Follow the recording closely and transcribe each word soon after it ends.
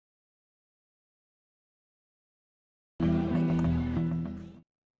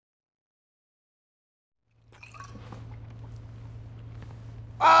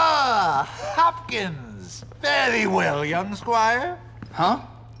Ah, Hopkins. Very well, young squire. Huh?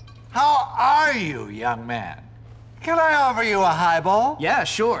 How are you, young man? Can I offer you a highball? Yeah,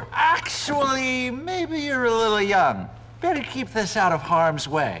 sure. Actually, maybe you're a little young. Better keep this out of harm's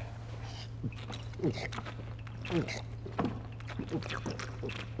way.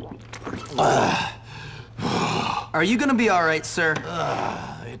 Are you gonna be all right, sir?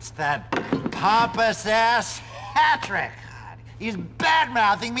 It's that pompous-ass Patrick. He's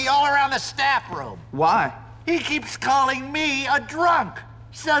bad-mouthing me all around the staff room. Why? He keeps calling me a drunk.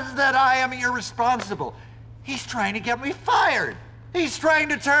 Says that I am irresponsible. He's trying to get me fired. He's trying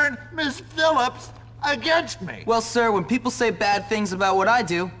to turn Miss Phillips against me. Well, sir, when people say bad things about what I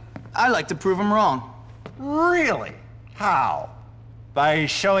do, I like to prove them wrong. Really? How? By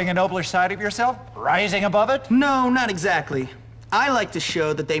showing a nobler side of yourself? Rising above it? No, not exactly. I like to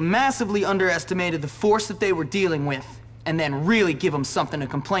show that they massively underestimated the force that they were dealing with, and then really give them something to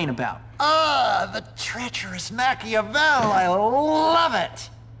complain about. Ah, the treacherous Machiavel. I love it.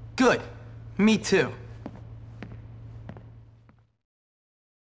 Good. Me too.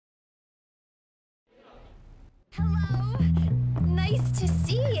 Hello. Nice to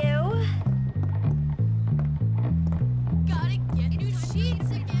see you. Gotta get new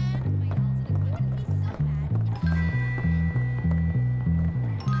sheets again. Wouldn't be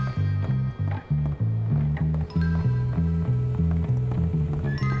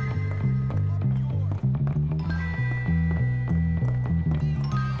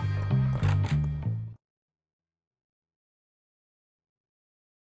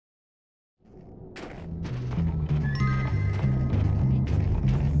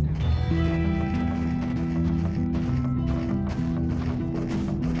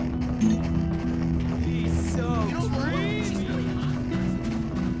so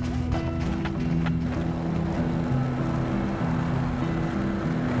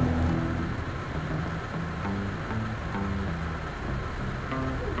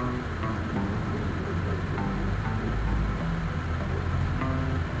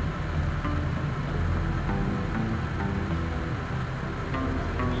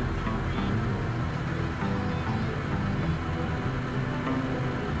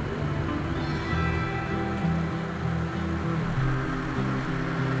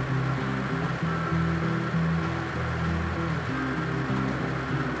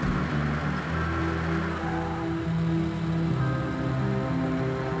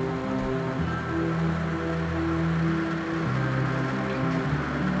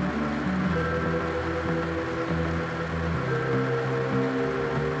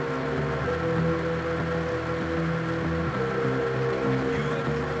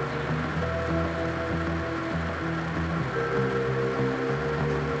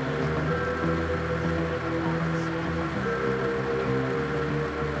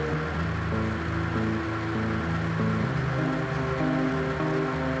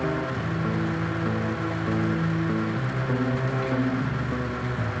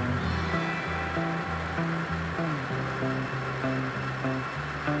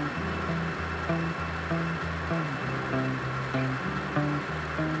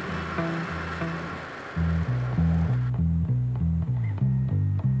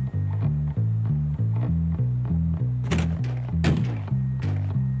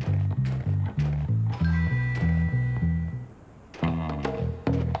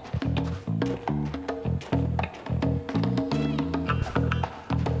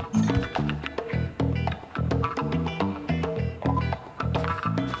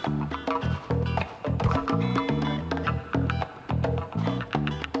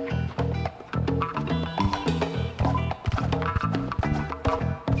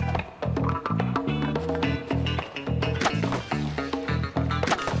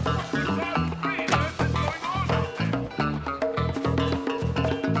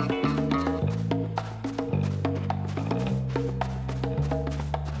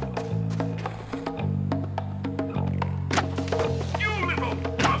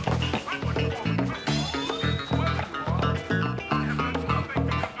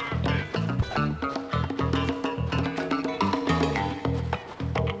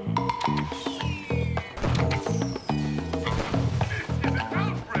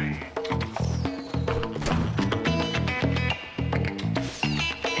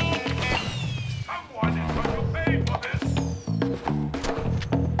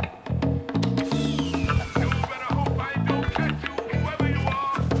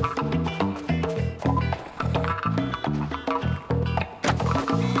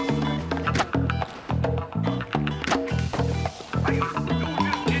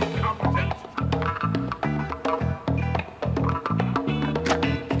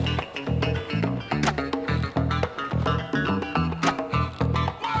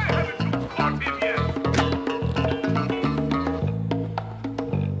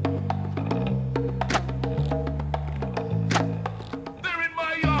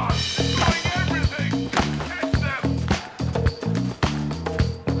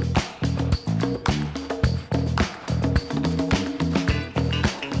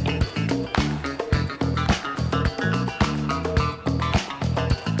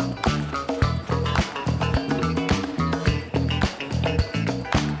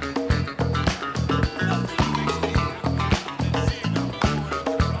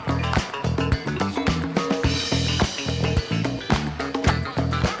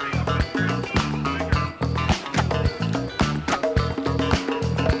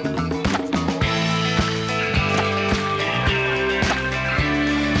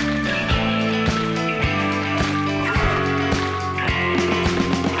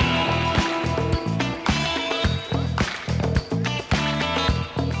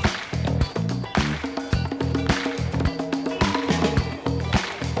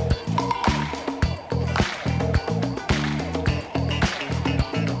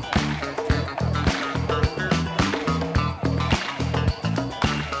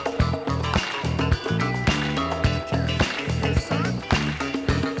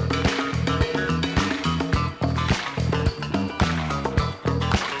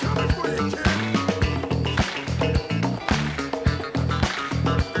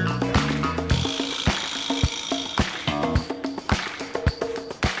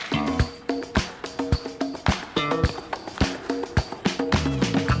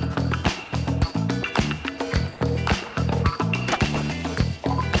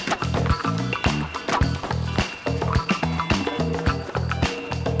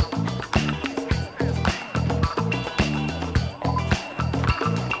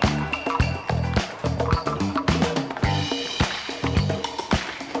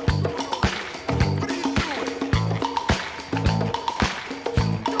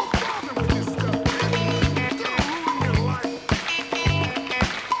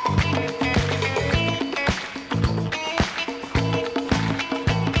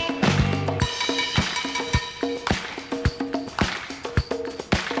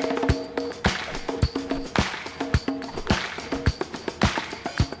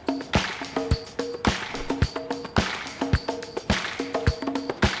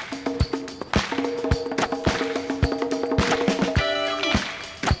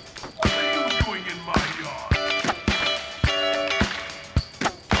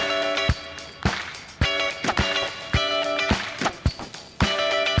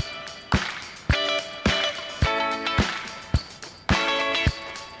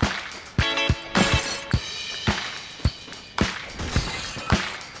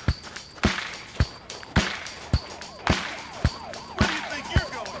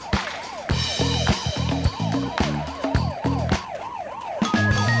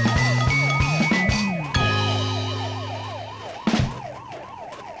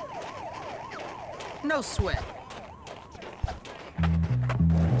sweat.